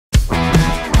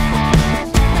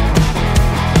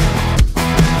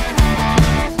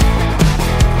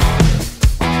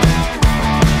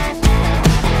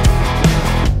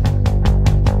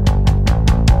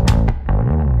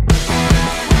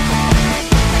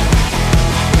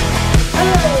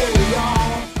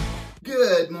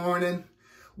morning.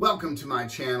 Welcome to my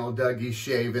channel, Dougie's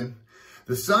Shaving.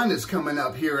 The sun is coming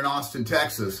up here in Austin,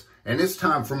 Texas, and it's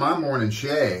time for my morning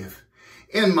shave.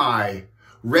 In my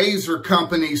Razor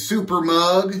Company Super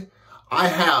Mug, I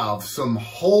have some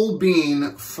whole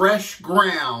bean, fresh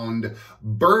ground,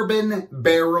 bourbon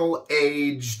barrel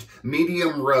aged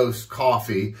medium roast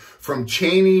coffee from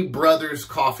Cheney Brothers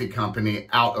Coffee Company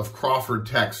out of Crawford,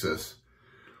 Texas.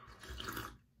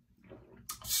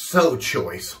 So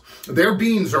choice. Their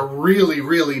beans are really,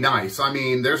 really nice. I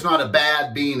mean, there's not a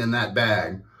bad bean in that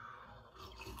bag.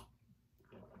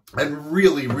 And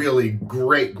really, really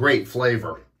great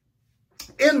flavor.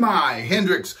 In my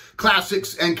Hendrix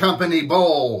Classics and Company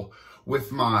bowl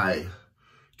with my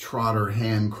Trotter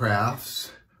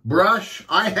Handcrafts brush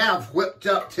I have whipped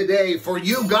up today for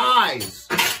you guys.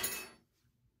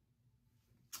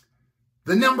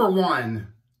 The #1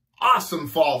 awesome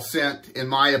fall scent, in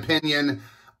my opinion,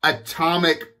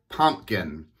 Atomic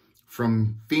Pumpkin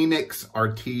from Phoenix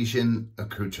Artisan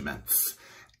Accoutrements.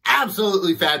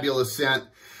 Absolutely fabulous scent.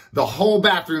 The whole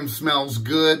bathroom smells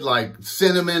good, like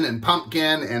cinnamon and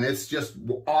pumpkin, and it's just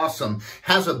awesome.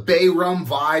 Has a bay rum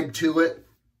vibe to it.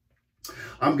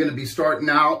 I'm going to be starting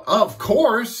out, of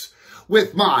course,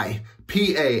 with my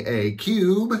PAA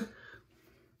cube.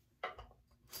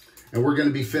 And we're going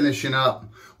to be finishing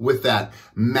up with that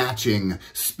matching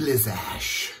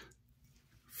Splizash.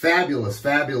 Fabulous,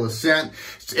 fabulous scent.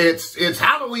 It's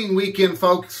Halloween weekend,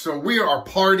 folks, so we are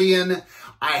partying.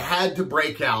 I had to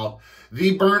break out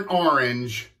the burnt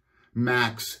orange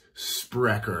Max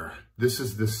Sprecher. This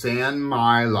is the San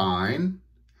Mai line.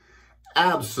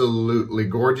 Absolutely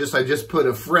gorgeous. I just put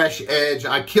a fresh edge.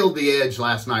 I killed the edge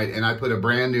last night and I put a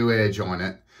brand new edge on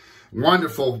it.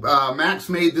 Wonderful. Max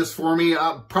made this for me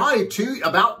probably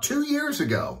about 2 years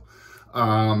ago.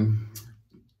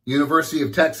 University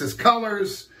of Texas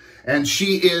colors. And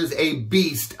she is a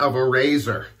beast of a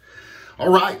razor. All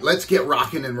right, let's get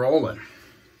rocking and rolling.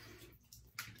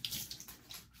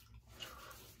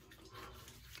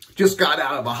 Just got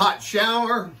out of a hot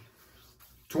shower,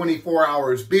 24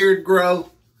 hours beard growth.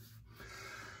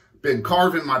 Been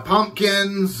carving my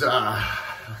pumpkins.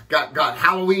 Got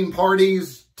Halloween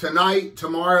parties tonight,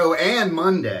 tomorrow, and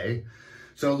Monday.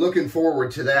 So looking forward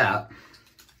to that.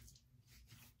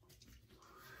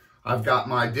 I've got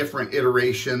my different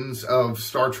iterations of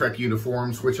Star Trek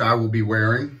uniforms, which I will be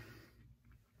wearing.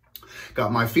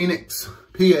 Got my Phoenix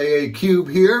PAA cube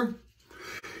here.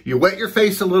 You wet your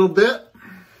face a little bit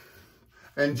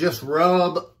and just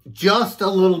rub just a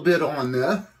little bit on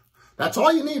there. That's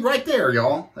all you need right there,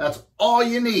 y'all. That's all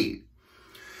you need.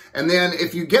 And then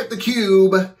if you get the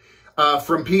cube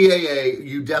from PAA,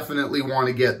 you definitely want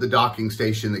to get the docking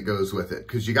station that goes with it,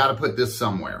 because you got to put this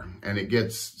somewhere and it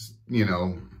gets, you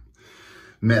know,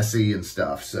 messy and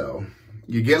stuff. So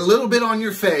you get a little bit on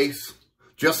your face,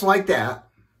 just like that.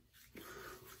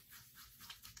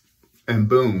 And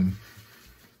boom.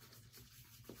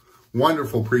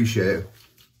 Wonderful pre-shave.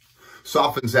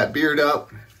 Softens that beard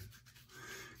up.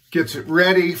 Gets it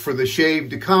ready for the shave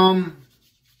to come.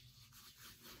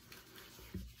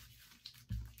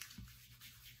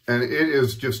 And it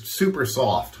is just super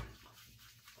soft.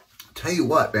 Tell you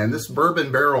what, man, this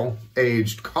bourbon barrel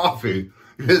aged coffee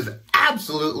is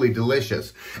absolutely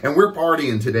delicious. And we're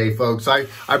partying today, folks. I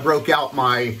broke out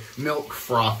my milk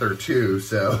frother too,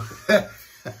 so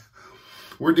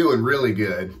we're doing really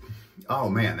good. Oh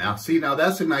man, now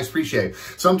that's a nice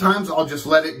pre-shave. Sometimes I'll just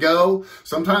let it go.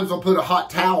 Sometimes I'll put a hot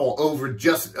towel over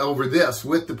this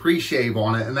with the pre-shave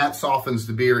on it, and that softens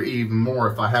the beard even more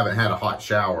if I haven't had a hot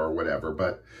shower or whatever.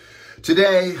 But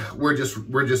today we're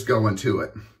just going to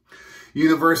it.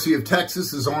 University of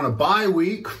Texas is on a bye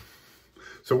week,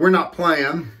 so we're not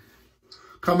playing.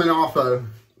 Coming off a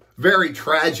very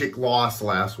tragic loss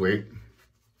last week.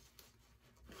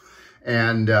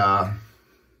 And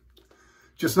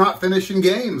just not finishing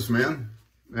games, man.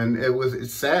 And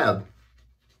it's sad.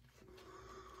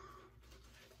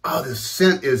 Oh, this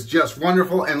scent is just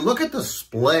wonderful. And look at the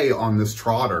splay on this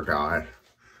Trotter guy.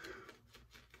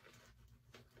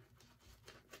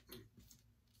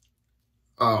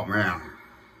 Oh, man.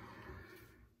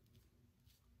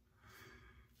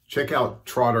 Check out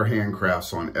Trotter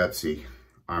Handcrafts on Etsy.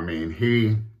 I mean,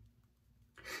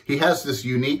 he has this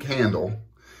unique handle,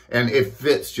 and it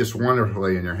fits just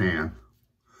wonderfully in your hand.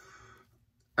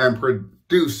 And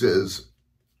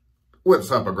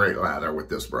whips up a great lather with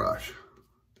this brush.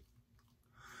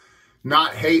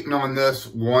 Not hating on this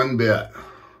one bit.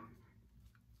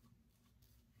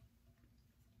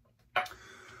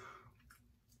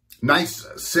 Nice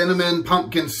cinnamon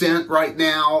pumpkin scent right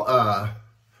now.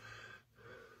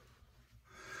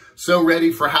 So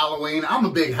ready for Halloween. I'm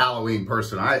a big Halloween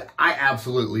person. I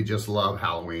absolutely just love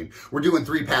Halloween. We're doing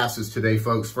 3 passes today,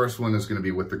 folks. First one is going to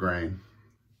be with the grain.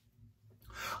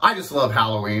 I just love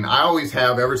Halloween. I always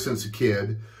have ever since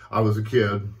I was a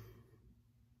kid.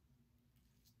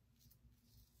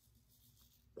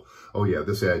 Oh yeah,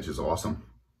 this edge is awesome.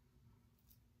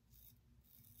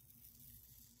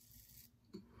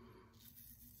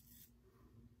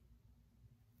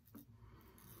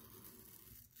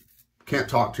 Can't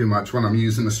talk too much when I'm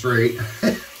using the straight.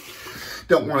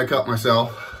 Don't want to cut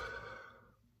myself.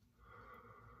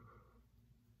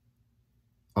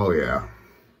 Oh yeah.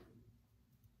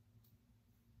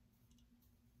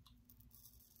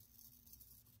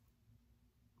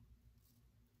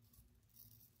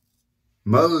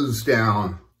 Mows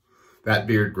down that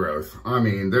beard growth. I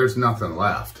mean, there's nothing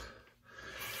left.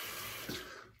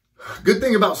 Good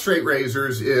thing about straight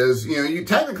razors is, you know, you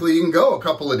can go a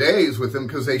couple of days with them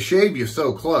because they shave you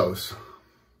so close.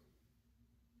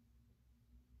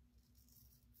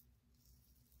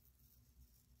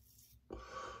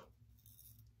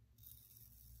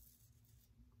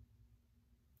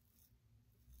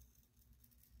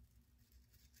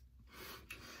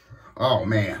 Oh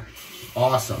man,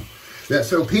 awesome.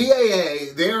 So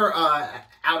PAA, they're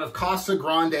out of Casa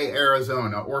Grande,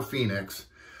 Arizona, or Phoenix.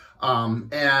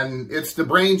 And it's the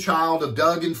brainchild of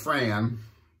Doug and Fran.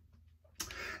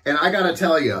 And I gotta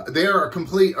tell you, they're a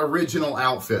complete original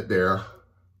outfit there.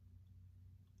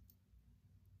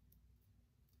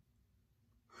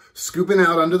 Scooping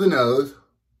out under the nose.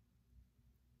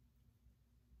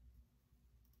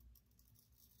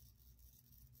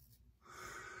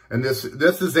 And this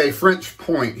is a French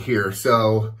point here,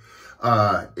 so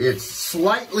it's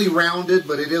slightly rounded,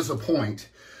 but it is a point.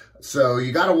 So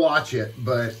you got to watch it,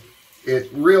 but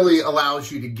it really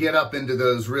allows you to get up into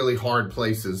those really hard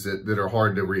places that are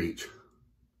hard to reach.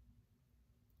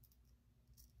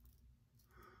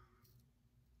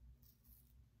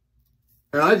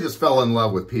 And I just fell in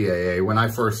love with PAA when I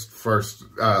first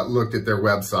looked at their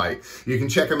website. You can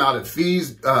check them out at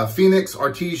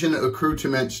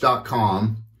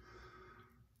PhoenixArtisanAccoutrements.com.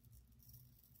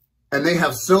 And they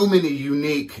have so many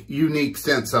unique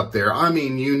scents up there. I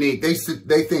mean, unique. They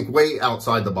think way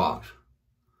outside the box.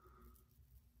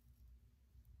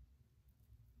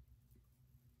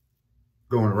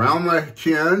 Going around my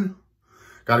chin.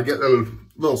 Got to get those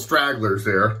little stragglers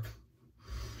there.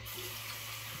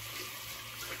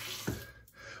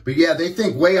 But yeah, they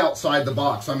think way outside the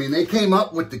box. I mean, they came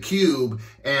up with the cube,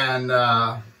 and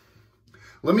let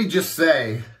me just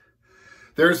say,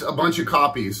 there's a bunch of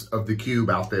copies of the cube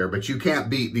out there, but you can't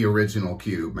beat the original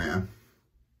cube, man.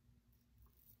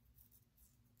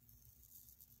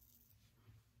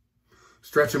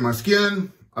 Stretching my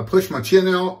skin. I push my chin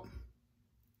out.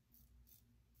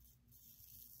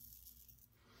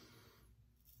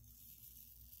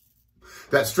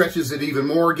 That stretches it even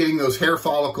more, getting those hair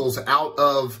follicles out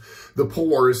of the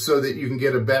pores so that you can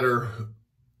get a better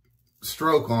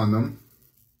stroke on them.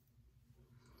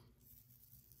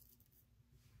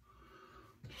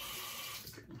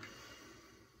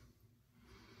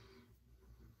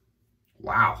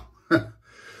 Wow,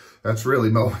 that's really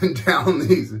mowing down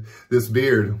this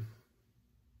beard.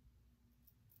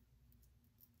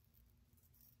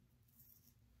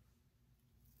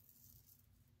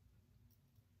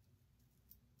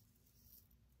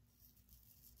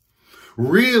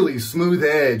 Really smooth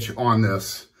edge on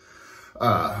this.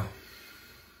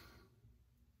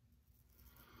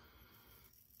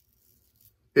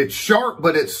 It's sharp,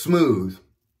 but it's smooth.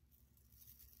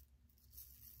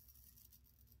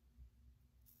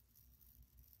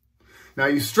 Now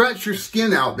you stretch your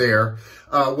skin out there.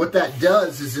 What that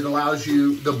does is it allows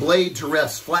the blade to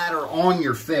rest flatter on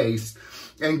your face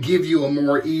and give you a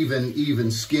more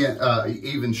even skin,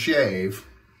 even shave.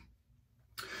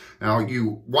 Now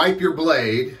you wipe your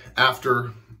blade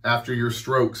after your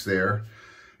strokes there,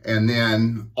 and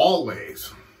then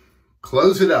always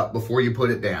close it up before you put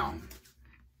it down.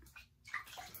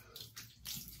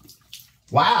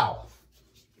 Wow.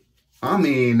 I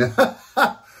mean,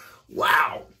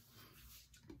 wow.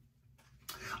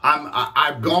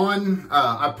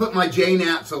 I put my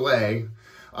J-Nats away.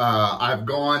 I've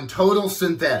gone total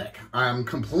synthetic. I'm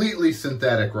completely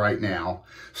synthetic right now.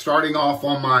 Starting off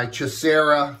on my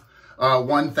Chicera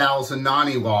 1000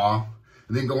 Naniwa,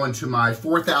 and then going to my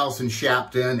 4000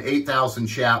 Shapton, 8000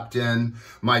 Shapton,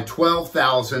 my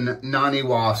 12,000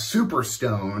 Naniwa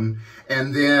Superstone,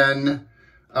 and then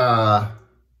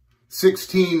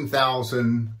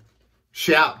 16,000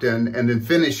 Shapton, and then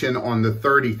finishing on the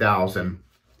 30,000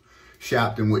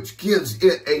 Shapton, which gives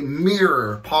it a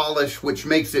mirror polish, which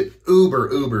makes it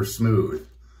uber smooth.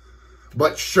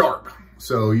 but sharp.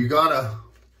 So you gotta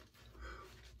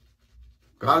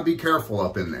be careful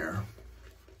up in there.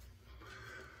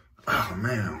 Oh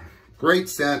man, great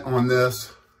scent on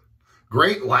this.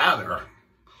 Great lather.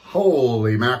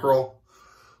 Holy mackerel.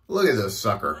 Look at this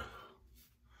sucker.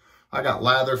 I got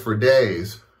lather for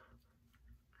days.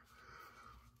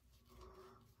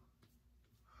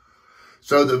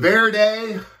 So the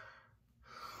Verde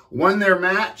won their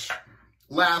match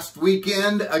last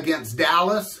weekend against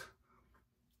Dallas.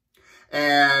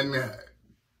 And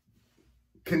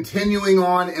continuing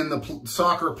on in the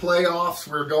soccer playoffs,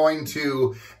 we're going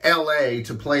to LA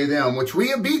to play them, which we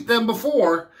have beat them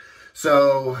before.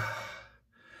 So,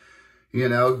 you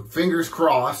know, fingers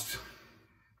crossed.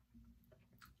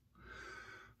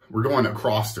 We're going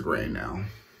across the grain now.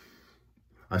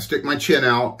 I stick my chin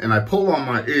out and I pull on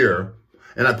my ear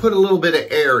and I put a little bit of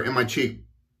air in my cheek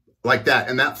like that,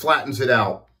 and that flattens it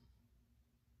out.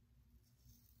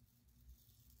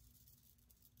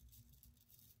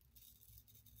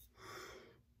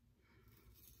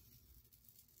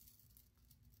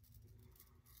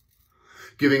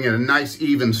 Giving it a nice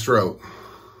even stroke.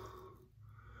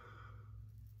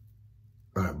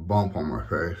 Got a bump on my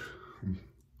face. I'm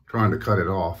trying to cut it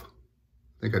off.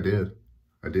 I think I did.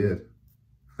 I did.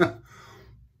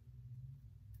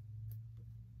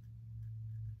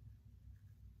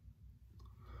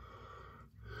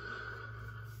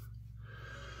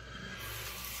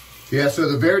 Yeah,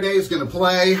 so the Verde is going to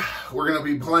play. We're going to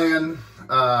be playing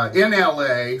in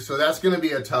LA, so that's going to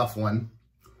be a tough one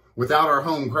without our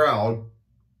home crowd.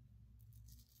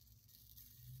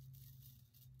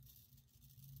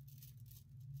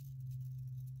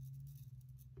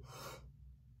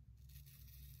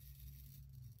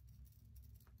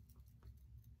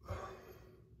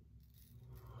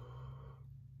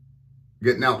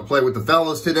 Getting out to play with the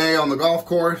fellas today on the golf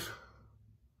course.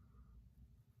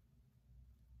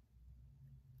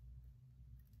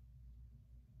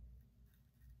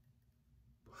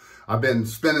 I've been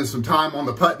spending some time on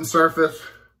the putting surface.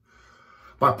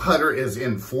 My putter is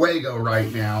in fuego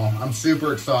right now. I'm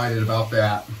super excited about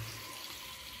that.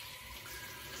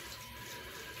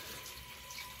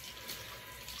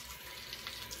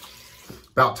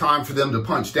 About time for them to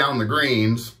punch down the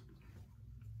greens,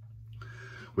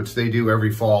 which they do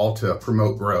every fall to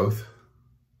promote growth.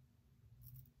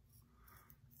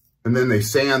 And then they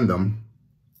sand them.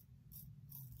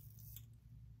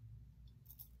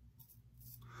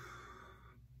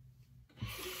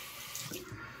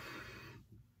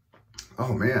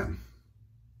 Oh man.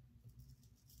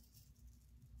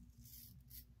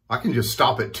 I can just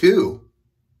stop at 2.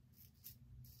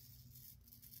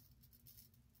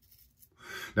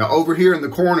 Now over here in the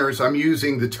corners, I'm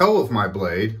using the toe of my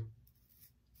blade.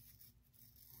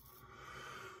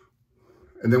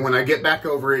 And then when I get back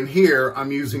over in here,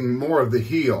 I'm using more of the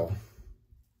heel.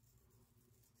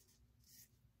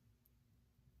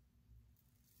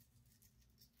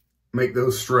 Make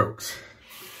those strokes.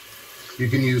 You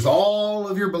can use all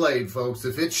of your blade, folks.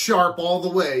 If it's sharp all the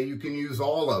way, you can use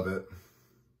all of it.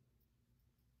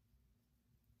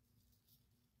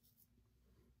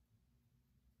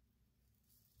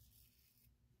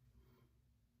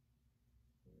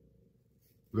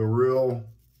 The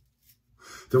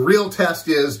real test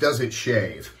is, does it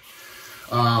shave?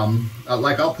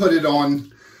 Like I'll put it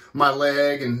on my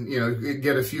leg and, you know,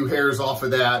 get a few hairs off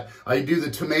of that. I do the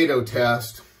tomato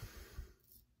test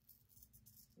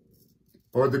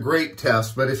or the grape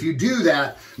test. But if you do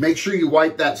that, make sure you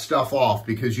wipe that stuff off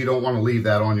because you don't want to leave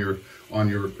that on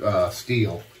your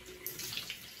steel.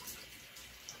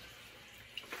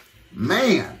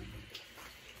 Man,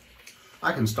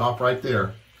 I can stop right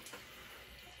there.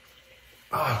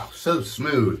 Oh, so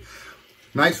smooth.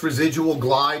 Nice residual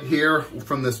glide here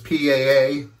from this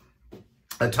PAA.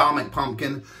 Atomic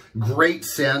Pumpkin. Great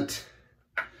scent.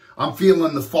 I'm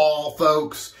feeling the fall,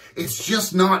 folks. It's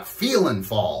just not feeling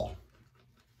fall.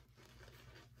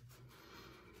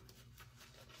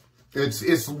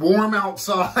 It's warm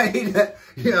outside.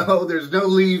 You know, there's no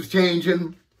leaves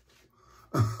changing.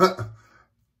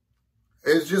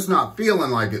 It's just not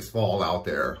feeling like it's fall out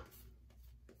there.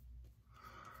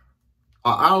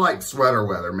 I like sweater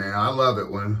weather, man. I love it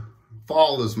when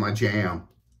fall is my jam.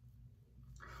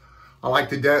 I like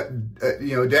to,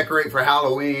 decorate for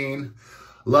Halloween.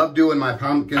 Love doing my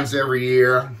pumpkins every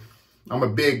year. I'm a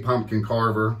big pumpkin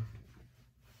carver.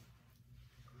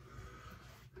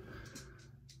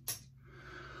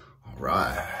 All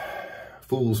right,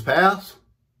 Fool's Pass.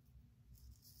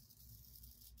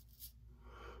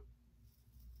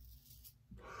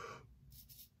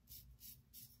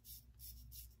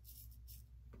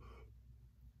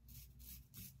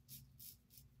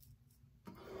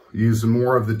 Using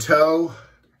more of the toe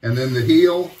and then the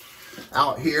heel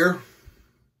out here.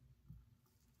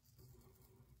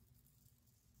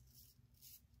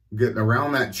 Getting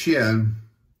around that chin.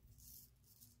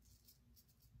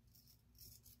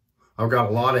 I've got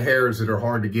a lot of hairs that are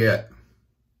hard to get.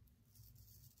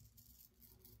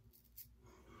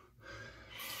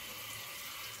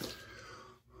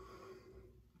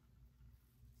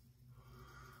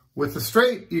 With the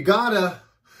straight, you gotta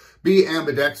be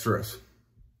ambidextrous.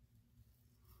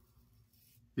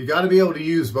 You gotta be able to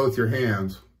use both your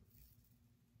hands.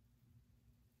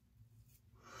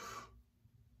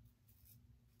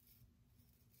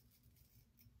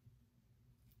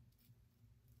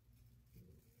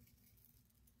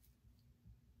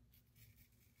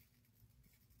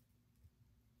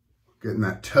 Getting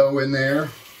that toe in there.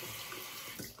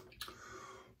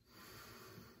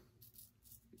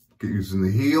 Using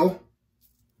the heel.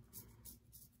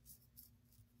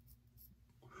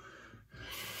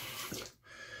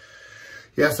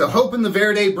 Yeah, so hoping the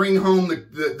Verde bring home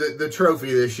the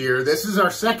trophy this year. This is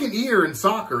our second year in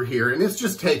soccer here, and it's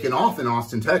just taken off in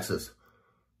Austin, Texas.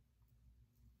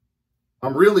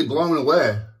 I'm really blown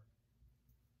away.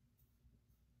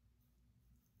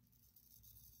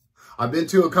 I've been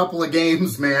to a couple of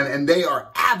games, man, and they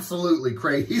are absolutely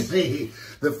crazy.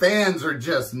 The fans are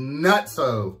just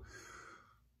nutso.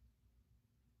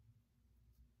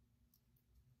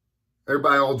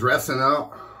 Everybody all dressing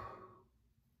up.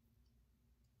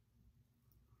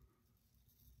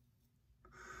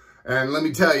 And let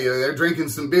me tell you, they're drinking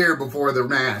some beer before the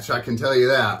match. I can tell you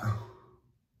that.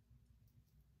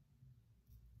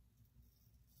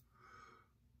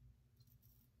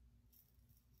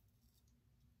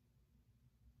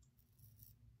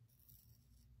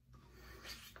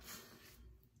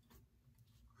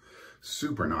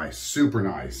 Super nice, super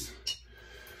nice.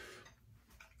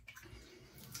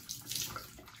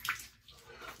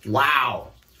 Wow.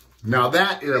 Now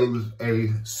that is a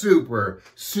super,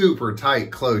 super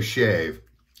tight close shave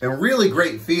and really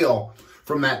great feel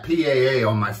from that PAA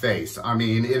on my face. I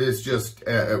mean, it is just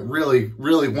really,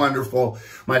 really wonderful.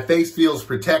 My face feels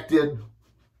protected.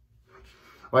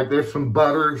 Like there's some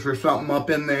butters or something up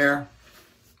in there.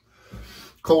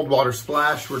 Cold water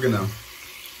splash. We're gonna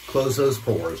close those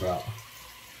pores out.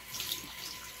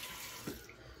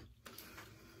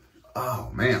 Oh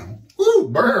man, woo,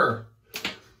 burr.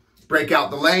 Break out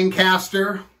the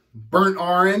Lancaster, burnt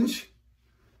orange.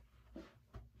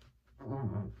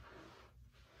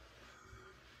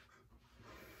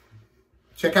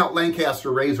 Check out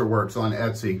Lancaster Razor Works on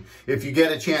Etsy. If you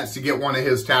get a chance to get one of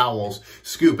his towels,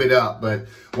 scoop it up. But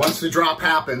once the drop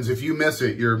happens, if you miss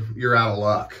it, you're out of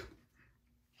luck.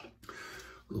 A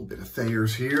little bit of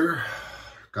Thayers here.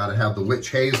 Got to have the witch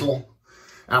hazel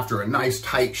after a nice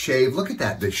tight shave. Look at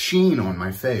that, the sheen on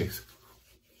my face.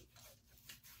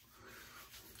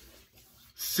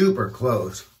 Super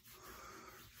close.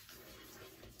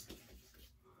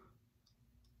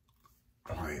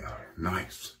 Oh yeah,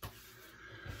 nice.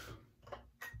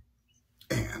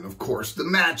 And of course the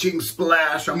matching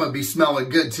splash. I'm gonna be smelling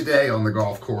good today on the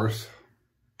golf course.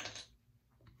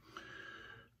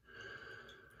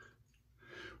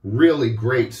 Really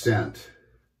great scent.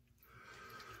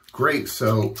 Great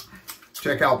soap.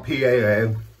 Check out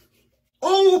PAA.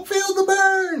 Oh, feel the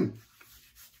burn!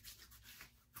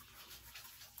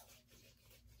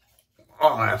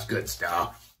 Oh, that's good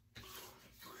stuff.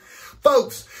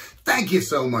 Folks, thank you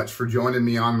so much for joining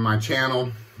me on my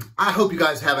channel. I hope you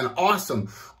guys have an awesome,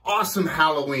 awesome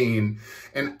Halloween.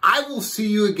 And I will see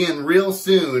you again real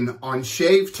soon on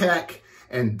Shave Tech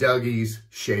and Dougie's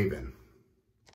Shaving.